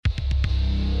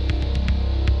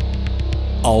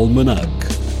Almanac.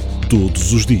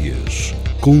 Todos os dias,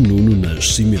 com Nuno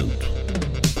Nascimento.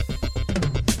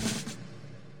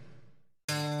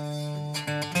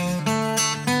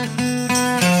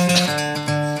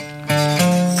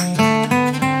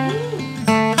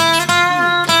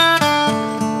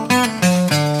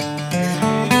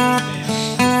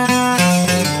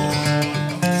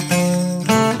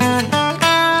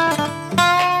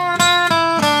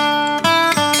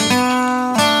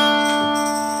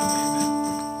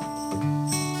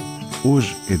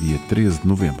 Hoje é dia 13 de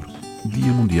novembro,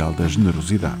 Dia Mundial da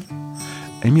Generosidade.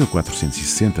 Em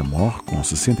 1460 morre, com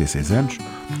 66 anos,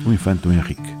 o infante Dom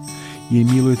Henrique. E em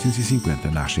 1850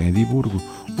 nasce em Edimburgo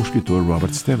o escritor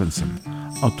Robert Stevenson,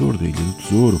 autor da Ilha do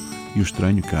Tesouro e o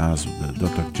estranho caso de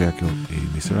Dr. Jekyll e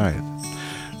Mr. Hyde.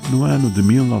 No ano de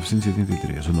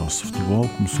 1983, o nosso futebol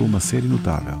começou uma série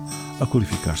notável, a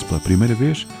qualificar-se pela primeira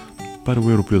vez para o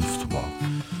Europeu de Futebol.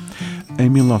 Em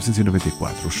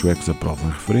 1994, os suecos aprovam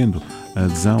em referendo a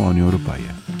adesão à União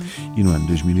Europeia. E no ano de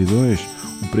 2002,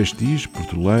 o Prestige,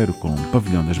 petroleiro com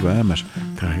pavilhão das Bahamas,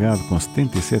 carregado com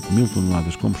 77 mil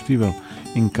toneladas de combustível,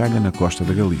 encalha na costa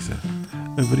da Galiza.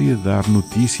 Haveria de dar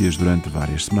notícias durante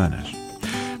várias semanas.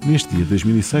 Neste dia de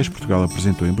 2006, Portugal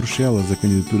apresentou em Bruxelas a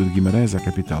candidatura de Guimarães à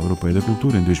Capital Europeia da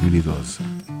Cultura em 2012.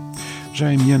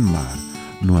 Já em Myanmar,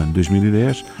 no ano de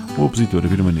 2010, a opositora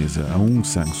birmanesa Aung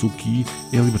San Suu Kyi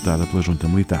é libertada pela junta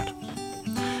militar.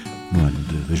 No ano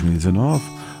de 2019,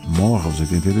 morre aos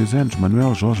 82 anos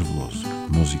Manuel Jorge Veloso,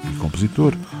 músico e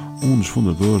compositor, um dos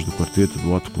fundadores do quarteto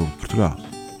do Hot Club de Portugal.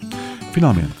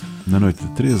 Finalmente, na noite de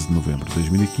 13 de novembro de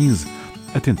 2015,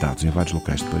 atentados em vários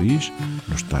locais de Paris,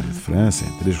 no Estádio de França,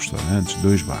 em 3 restaurantes,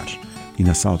 2 bares e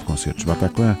na sala de concertos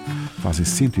Bataclan, fazem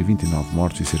 129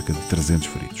 mortos e cerca de 300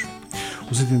 feridos.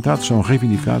 Os atentados são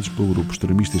reivindicados pelo grupo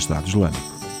extremista Estado Islâmico.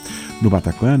 No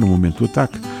Bataclan, no momento do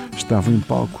ataque, estavam em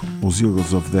palco os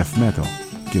Eagles of Death Metal,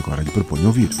 que agora lhe proponho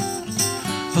ouvir.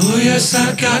 Oh yes,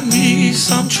 I got me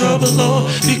some trouble, Lord,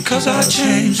 because I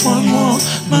changed one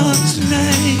woman's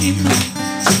name.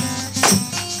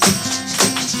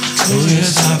 Oh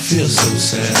yes, I feel so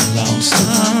sad and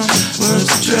lonesome.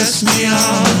 Words dress me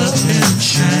all up in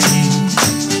shame.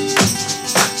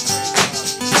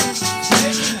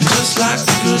 Just like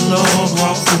the good Lord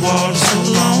walked the water so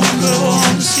long ago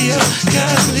on the Sea of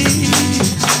Galilee.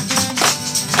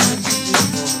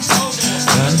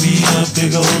 Got me a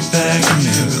big old bag of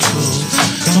miracles.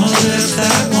 Come on, lift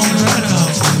that one right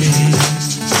off of me.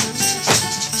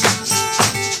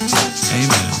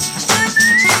 Amen.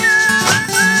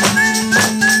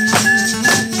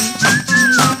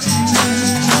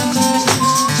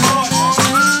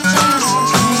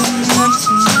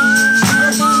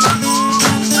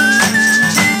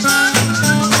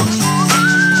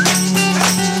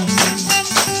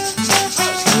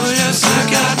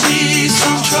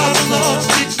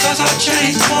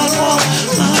 Change one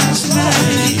woman's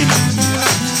name.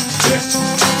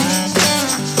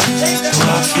 Oh,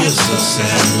 I feel so sad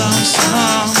and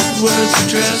lonesome. Words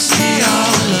dress me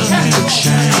all up in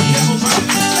shame.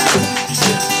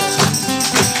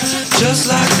 Just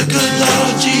like the good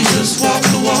Lord Jesus walked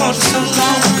the water so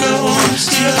long ago on the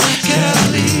Sea of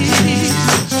Galilee.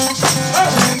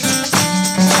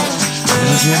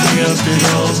 Well, give me a big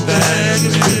old bag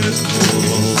of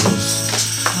miracles.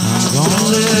 I'm gonna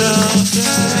lift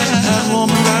that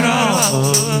woman right off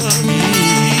of me.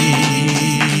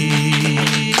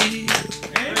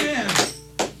 Amen.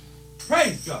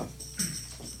 Praise God.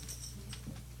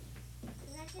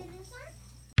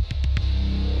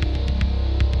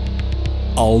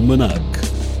 Almanac.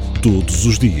 Todos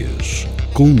os dias,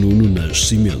 com Nuno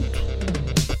Nascimento.